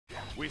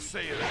We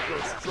say it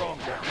grows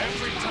stronger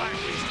every time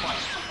we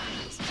fight.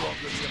 The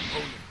stronger the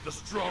opponent, the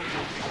stronger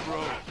we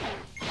grow.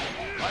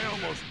 I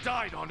almost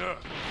died on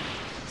Earth,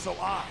 so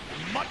I'm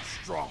much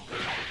stronger.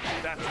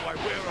 That's why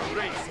we're a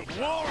race of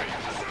warriors.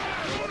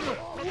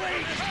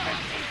 Wait,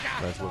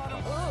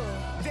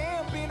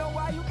 damn, Bino,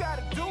 why you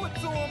gotta do it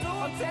to him?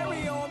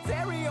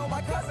 Ontario,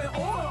 my cousin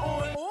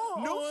on.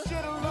 New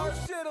shit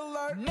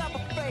alert, never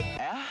fake.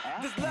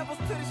 There's levels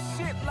to the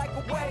shit like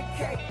a wedding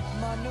cake.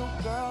 My new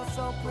girl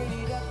so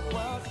pretty that the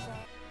world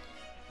shine.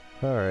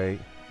 Alright,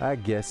 I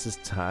guess it's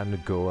time to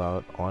go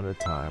out on a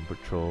time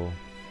patrol.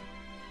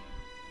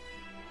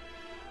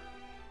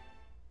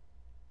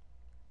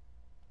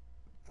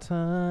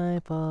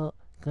 Time for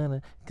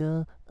gonna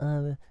go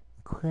on a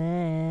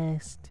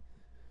quest.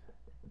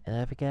 And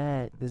I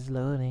forgot this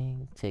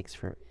loading takes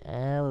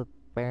forever.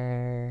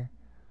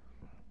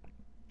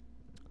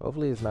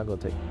 Hopefully it's not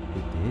gonna take.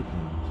 It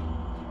didn't.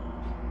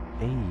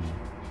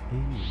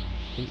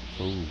 Hey,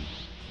 ooh.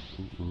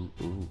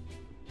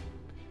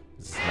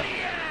 This is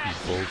not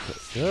bowl cut.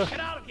 Get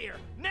out of here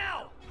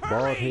now!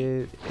 Bald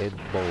head and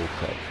bowl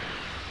cut.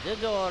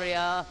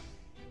 Dodoria,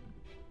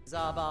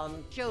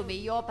 Zarbon, show me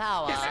your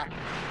power. Yes,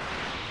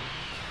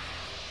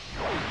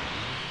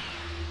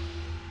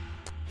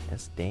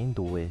 That's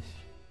dangerous.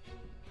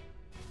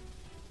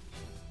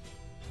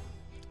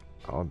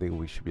 I don't think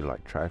we should be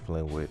like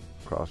trifling with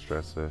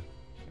cross-dresser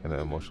and an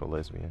emotional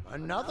lesbian.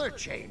 Another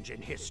change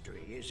in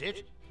history, is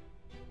it?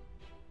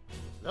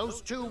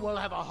 Those two will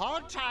have a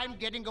hard time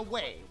getting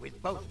away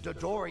with both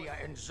Dodoria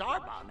and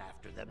Zarbon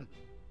after them.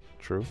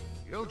 True.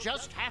 You'll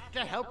just have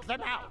to help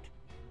them out.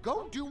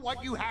 Go do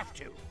what you have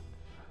to.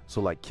 So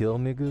like kill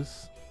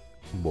niggas?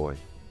 Boy.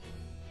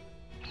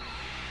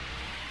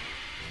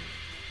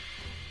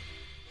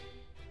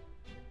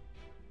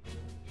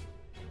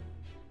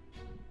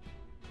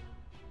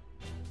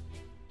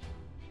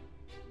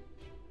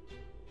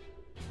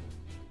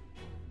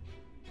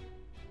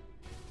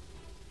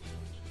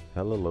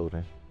 Hella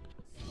loading.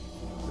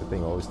 That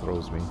thing always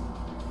throws me.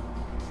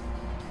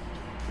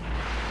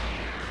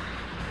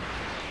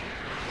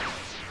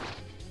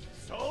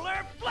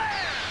 Solar flare!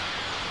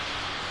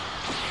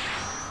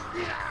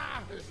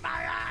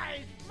 My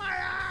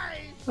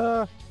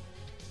eyes!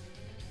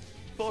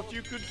 Thought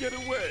you could get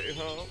away,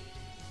 huh?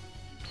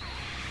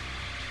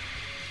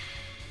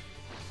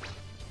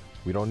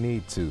 We don't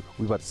need to.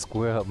 We about to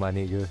square up, my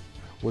nigga.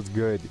 What's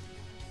good?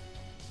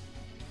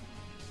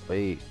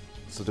 Wait,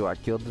 so do I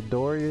kill the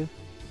Doria?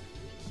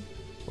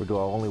 Or do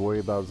I only worry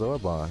about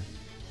Zarbon?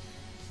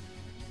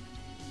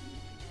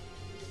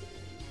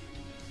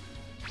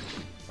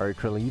 Alright,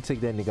 Krillin, you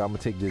take that nigga, I'm gonna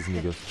take this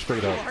nigga.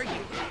 Straight up. Who are you?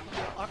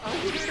 Are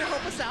you here to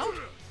help us out?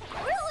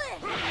 Krillin!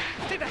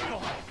 Stay back,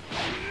 Gohan.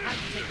 Have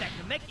to take that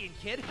Namekian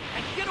kid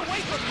and get away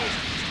from me!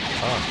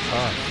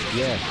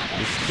 Yeah,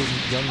 this is the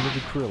young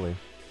nigga Krillin.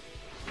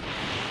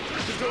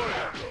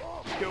 Dodoria,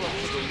 go up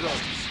to the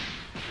rugs.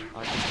 I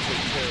can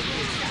take care of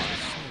this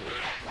myself.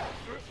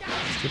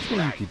 Which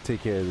means you can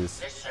take care of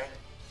this? Listen,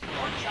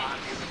 your job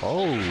is to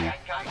Oh. take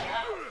that guy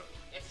down.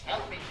 It's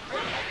helping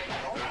Krillin and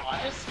Gohan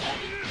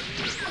escape.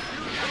 You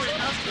do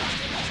enough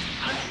damage,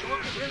 I'm sure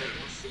Krillin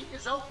will see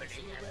his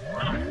opening and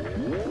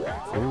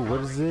Ooh,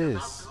 what is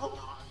this?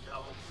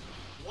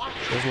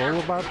 There's low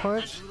robot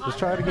punch? Let's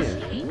try it again.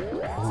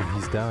 Oh,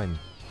 he's done.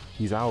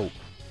 He's out.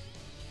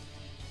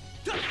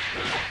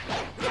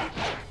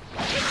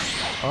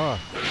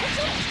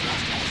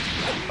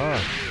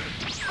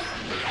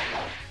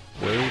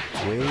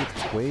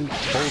 Wait,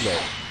 hold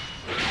that.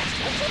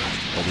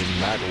 That did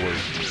not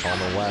work. I don't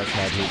know why it's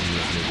not hitting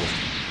this nigga.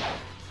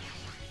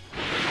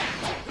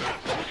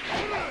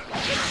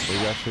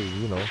 Maybe I should,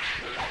 you know,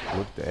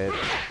 look at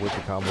what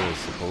the combo is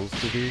supposed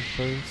to do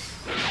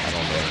first. I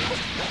don't know.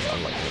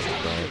 I'm like,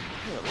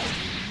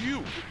 You!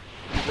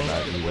 I'm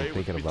not even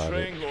thinking about it.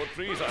 Betraying Lord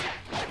Frieza.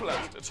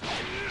 Blast it.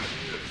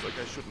 Looks like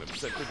I shouldn't have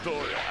sent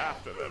Dodoria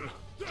after them.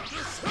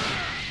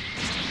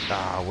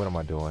 Ah, what am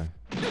I doing?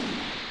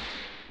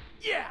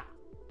 Yeah!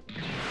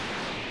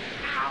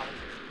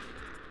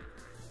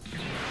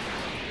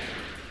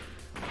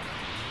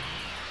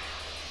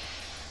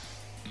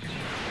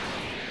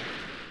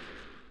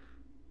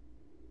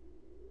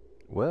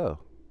 Well,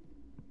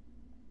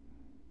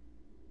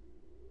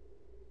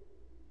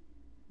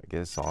 I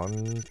guess on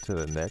to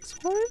the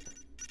next one.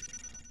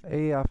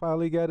 Hey, I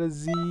finally got a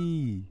Z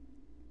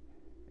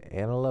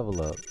and a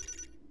level up.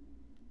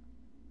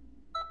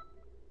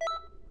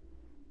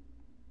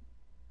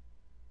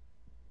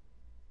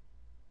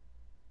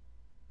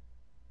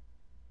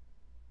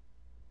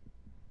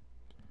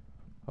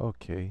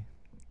 Okay,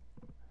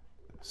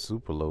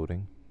 super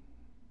loading.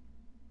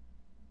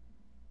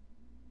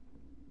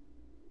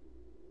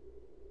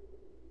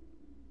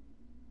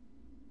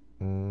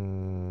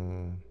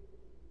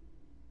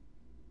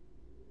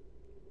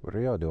 What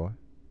are y'all doing?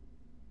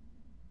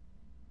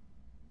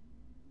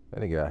 That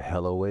nigga got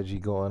hella wedgie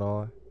going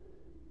on.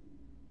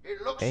 It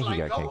looks And he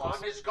like got Gohan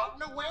kinkles. has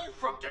gotten away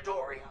from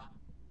Dodoria.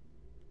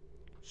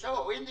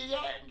 So in the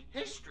end,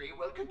 history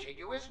will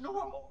continue as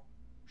normal.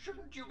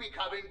 Shouldn't you be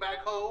coming back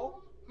home?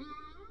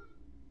 Hmm?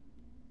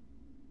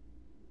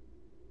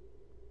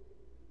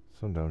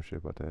 Some dumb shit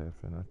about to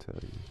happen, I tell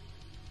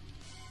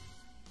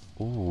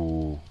you.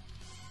 Ooh.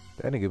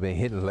 That nigga been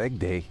hitting leg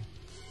day.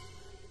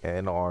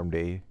 And arm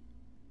day.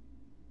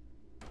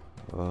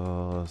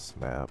 Oh,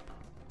 snap.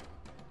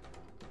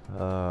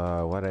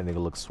 Why that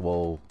nigga look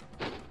swole?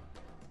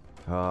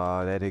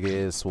 That nigga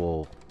is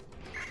swole.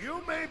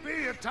 You may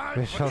be a time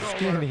Bitch, I'm patroller,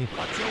 skinny.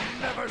 but you'll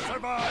never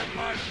survive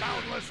my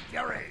boundless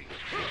fury.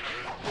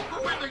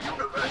 Who in the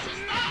universe is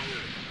that?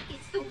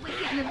 It's the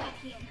wicked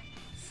Namekian.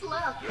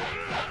 Slug.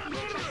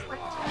 He's just like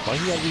Why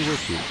you gotta be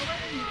wicked?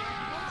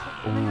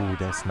 Ooh,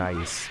 that's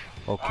nice.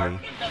 Okay.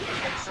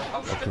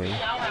 Okay.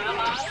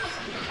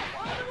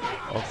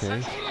 Okay.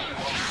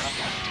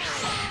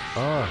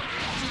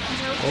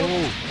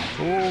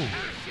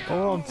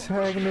 Oh, I'm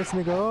tagging this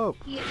nigga up.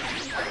 He is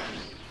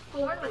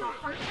born with a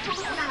heart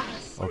full of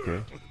malice. Okay.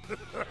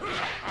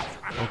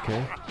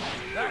 Okay.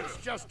 That's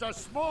just a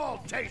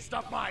small taste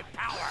of my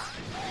power.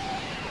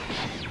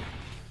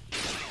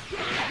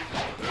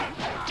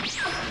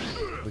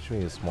 What you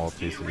mean a small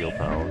taste of your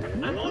power?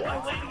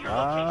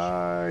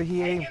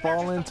 He ain't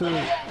fall into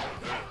it.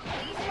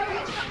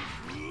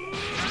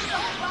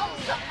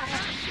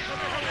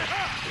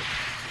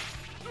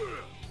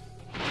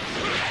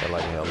 I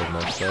like hella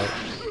messed up.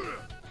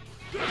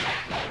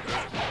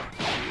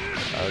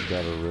 I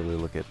gotta really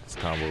look at this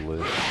combo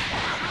list.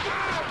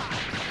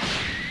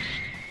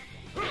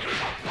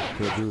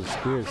 Could do the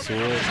spirit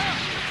sword.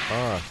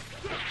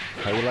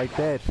 How you like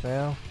that,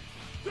 fam?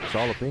 It's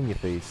all up in your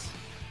face.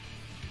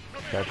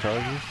 Got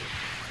charges?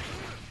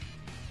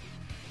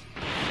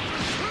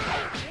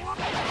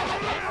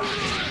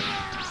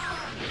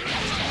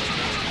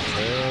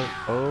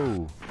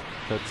 Oh,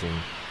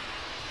 cutscene.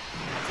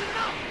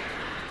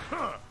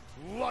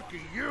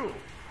 Lucky you.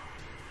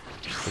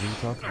 What are you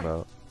talking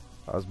about?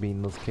 I was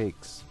beating those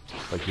cakes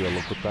like your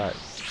local thought.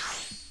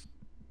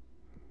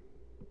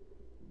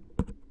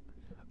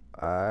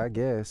 I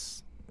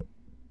guess.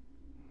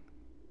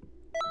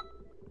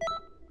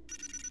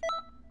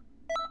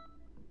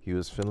 He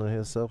was feeling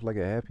himself like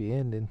a happy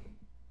ending.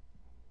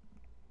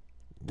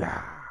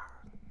 Yeah.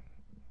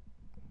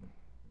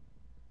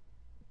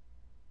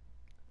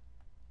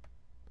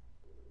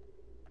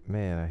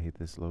 Man, I hate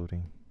this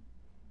loading.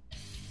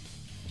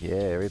 Yeah,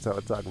 every time I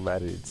talk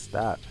about it,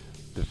 stop.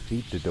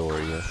 Defeat the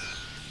Doria.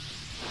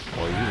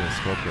 Or you been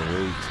smoking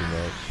way too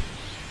much.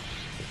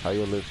 How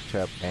your lips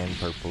chapped and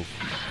purple.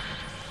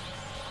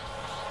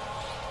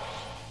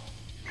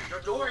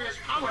 Doria's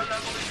power level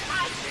is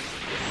rising.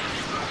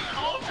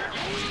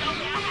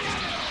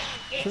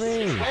 What you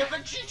mean? Where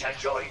Vegeta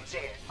joins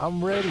in.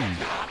 I'm ready.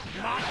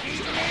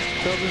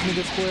 Tell this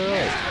nigga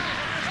square up.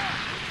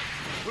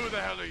 Who the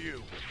hell are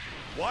you?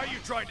 Why are you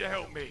trying to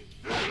help me?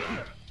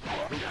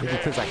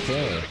 Because I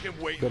can.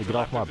 Better get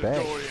off my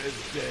back.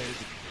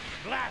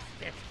 Blast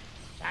it!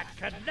 That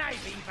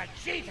conniving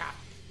Vegeta!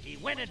 He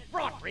went and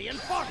brought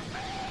reinforcements!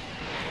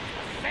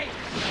 Same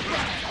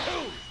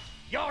too!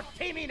 You're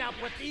teaming up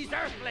with these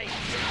Earthlings!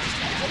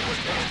 What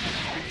would they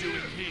be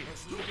doing here?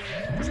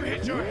 Did you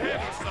hit your head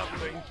or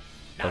something?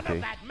 None Okay,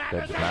 of that that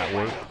matters did not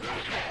anyway. work.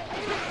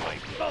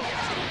 Fight both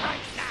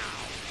right now!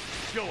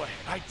 Go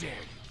ahead, I dare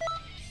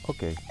you.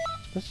 Okay,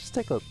 let's just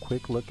take a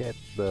quick look at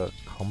the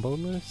combo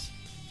list.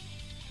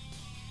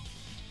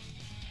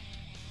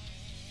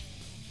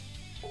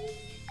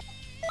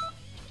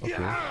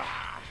 Okay.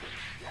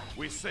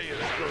 We say it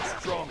grows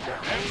stronger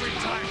every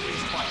time we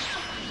fight.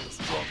 The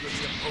stronger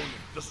the opponent,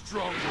 the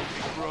stronger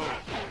we grow.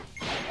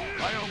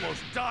 I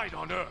almost died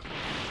on Earth,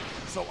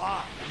 so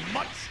I'm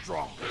much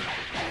stronger.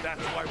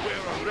 That's why we're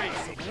a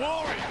race of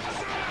warriors.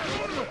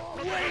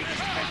 Wait,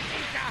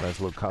 Vegeta! Nice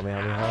little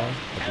Kamehameha at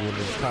the end of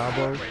this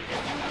combo. Leave me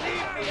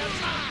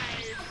alive!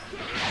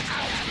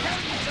 I'll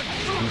tell you the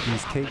truth! Eat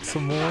these cakes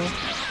some more.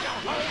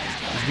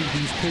 Eat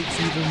these cakes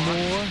even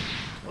more.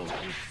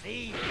 Don't you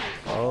see?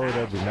 Oh,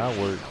 that did not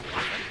work.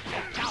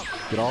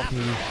 Get off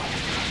me.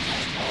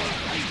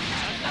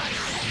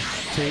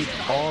 Take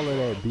all of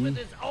that, B. With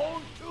his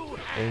own two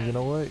hands! And you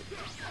know what?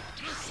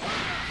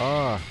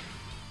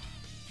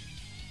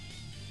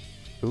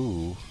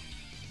 Ooh.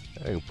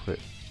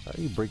 How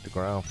you break the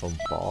ground from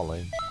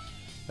falling?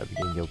 After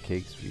getting your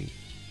cakes free.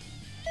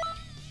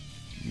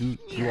 You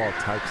all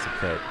types of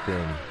fat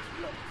thing.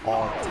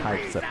 All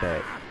types of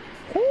fat.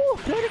 Ooh,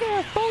 look at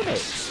that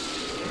bonus.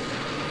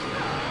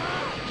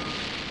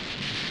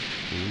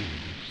 Ooh.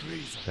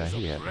 Frieza Yeah, is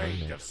he had afraid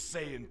nightmares. of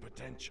Saiyan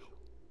potential.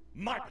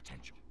 My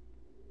potential.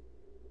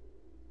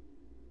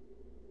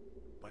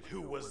 But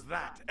who was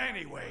that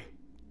anyway?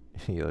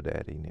 Your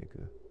daddy,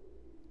 nigga.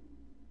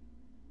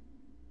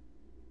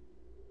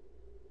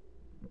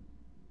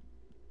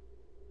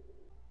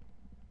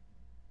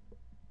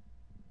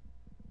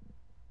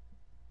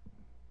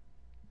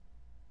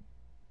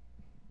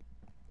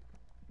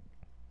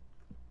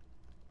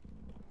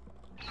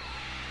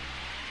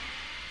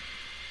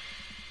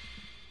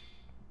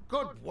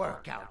 Good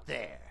work out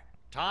there.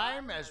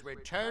 Time has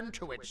returned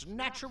to its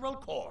natural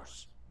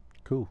course.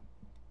 Cool.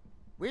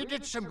 We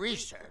did some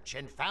research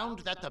and found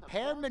that the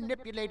pair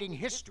manipulating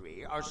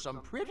history are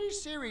some pretty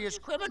serious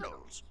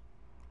criminals.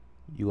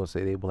 You gonna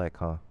say they black,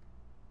 huh?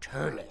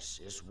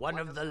 Turles is one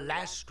of the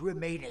last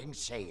remaining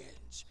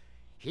Saiyans.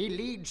 He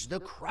leads the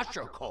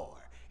Crusher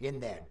Corps in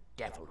their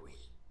devilry.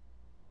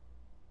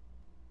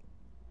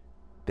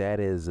 That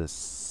is a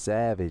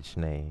savage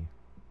name.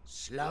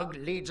 Slug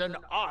leads an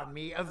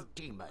army of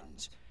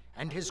demons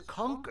and has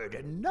conquered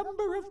a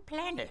number of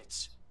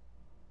planets.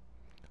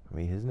 I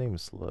mean, his name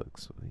is Slug,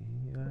 so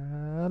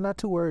I'm not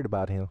too worried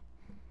about him.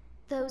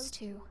 Those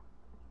two.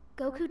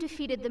 Goku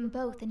defeated them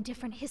both in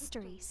different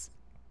histories.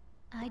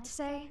 I'd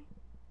say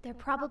they're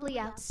probably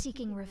out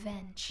seeking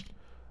revenge.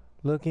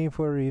 Looking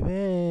for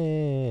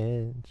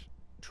revenge.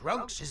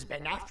 Trunks has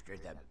been after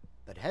them,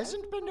 but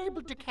hasn't been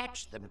able to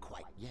catch them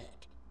quite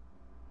yet.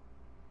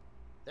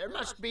 There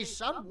must be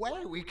some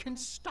way we can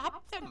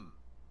stop them.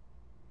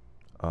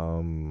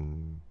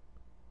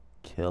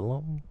 Kill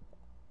him?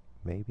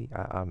 Maybe?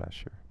 I'm not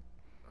sure.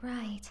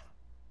 Right.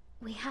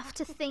 We have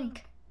to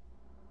think.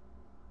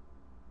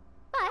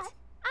 But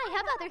I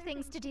have other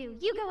things to do.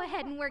 You go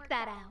ahead and work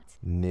that out.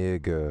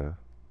 Nigga.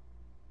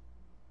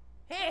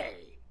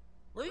 Hey,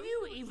 were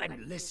you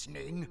even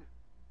listening?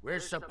 We're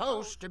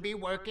supposed to be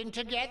working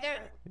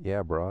together.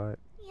 Yeah, broad.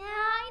 Yeah,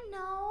 I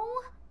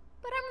know.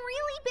 But I'm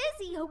really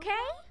busy,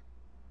 okay?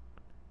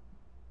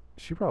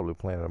 She probably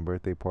planning a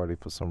birthday party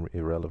for some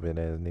irrelevant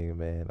ass nigga,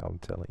 man. I'm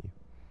telling you.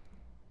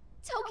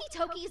 Toki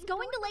Toki is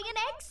going to lay an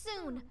egg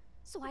soon.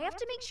 So I have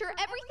to make sure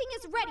everything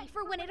is ready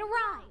for when it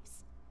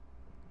arrives.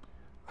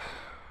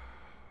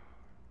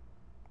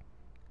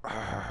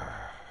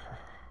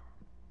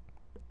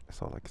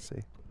 That's all I can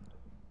say.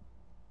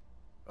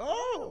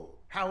 Oh,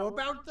 how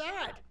about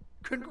that?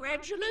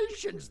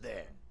 Congratulations,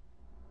 then.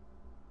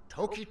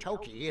 Toki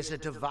Toki is a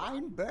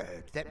divine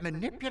bird that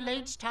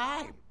manipulates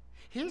time.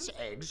 His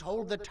eggs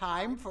hold the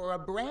time for a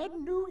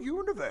brand new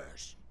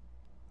universe.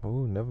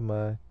 Oh, never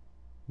mind.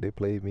 They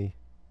played me.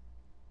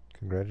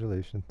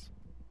 Congratulations.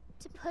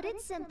 To put it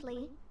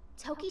simply,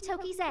 Toki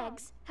Toki's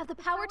eggs have the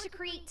power to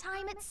create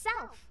time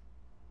itself.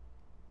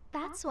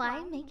 That's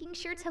why making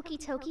sure Toki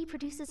Toki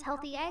produces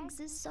healthy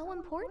eggs is so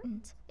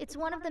important. It's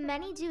one of the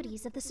many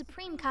duties of the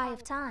Supreme Kai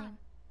of Time.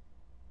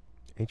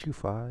 Ain't you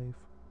 5?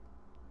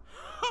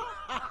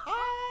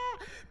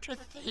 To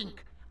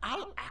think,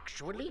 I'll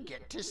actually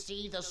get to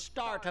see the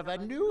start of a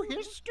new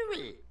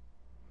history.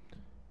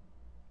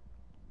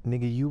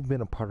 Nigga, you've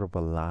been a part of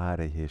a lot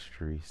of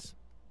histories.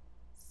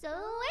 So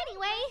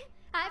anyway,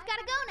 I've got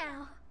to go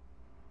now.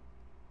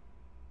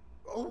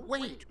 Oh,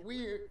 wait,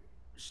 we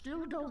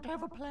still don't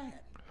have a plan.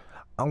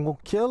 I'm gonna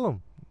kill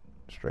him.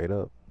 Straight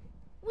up.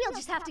 We'll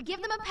just have to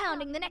give them a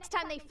pounding the next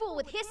time they fool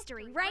with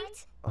history,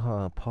 right?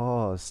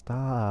 Pause,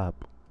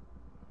 stop.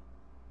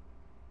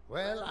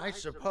 Well, I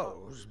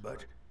suppose,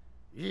 but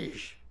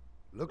yeesh,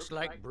 looks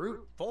like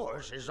brute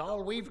force is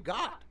all we've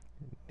got.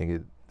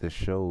 Nigga, the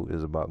show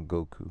is about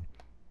Goku.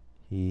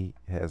 He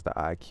has the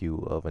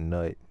IQ of a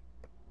nut.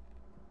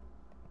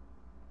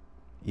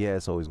 Yeah,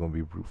 it's always gonna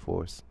be brute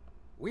force.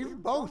 We've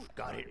both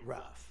got it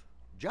rough.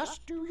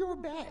 Just do your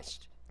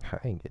best. I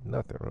ain't getting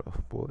nothing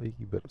rough, boy.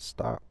 You better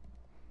stop.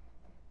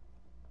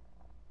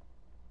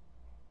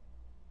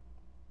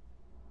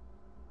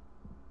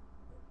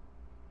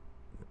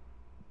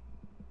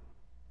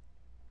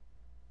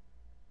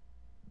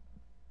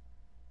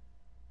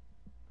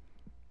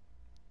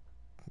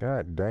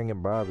 God dang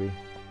it, Bobby.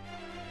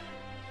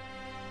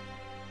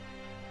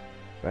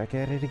 Back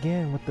at it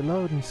again with the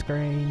loading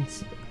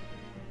screens.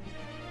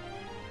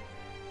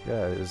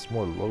 Yeah, it's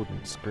more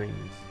loading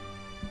screens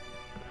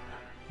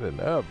than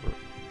ever.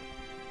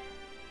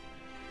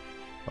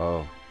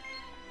 Oh,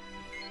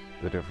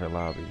 the different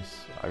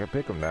lobbies. I can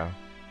pick them now.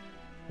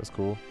 That's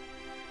cool.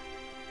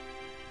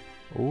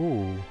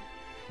 Ooh,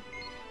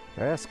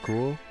 that's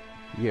cool.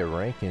 You get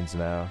rankings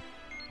now.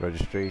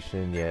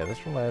 Registration, yeah, that's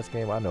from last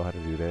game. I know how to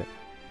do that.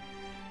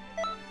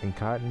 In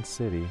Cotton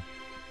City,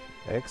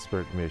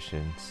 expert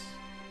missions.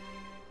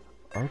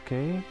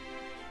 Okay,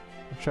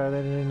 I'll try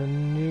that in the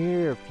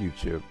near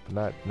future, but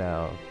not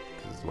now,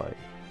 because like,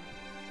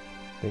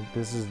 I think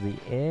this is the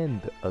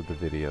end of the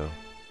video.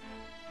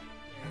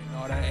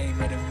 No, that ain't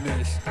ready to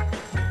miss.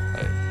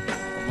 Hey,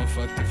 I'ma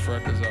fuck the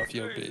freckles off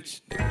your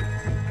bitch, nigga.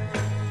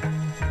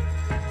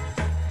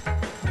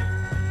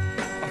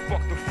 I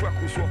fuck the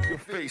freckles off your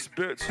face,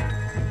 bitch.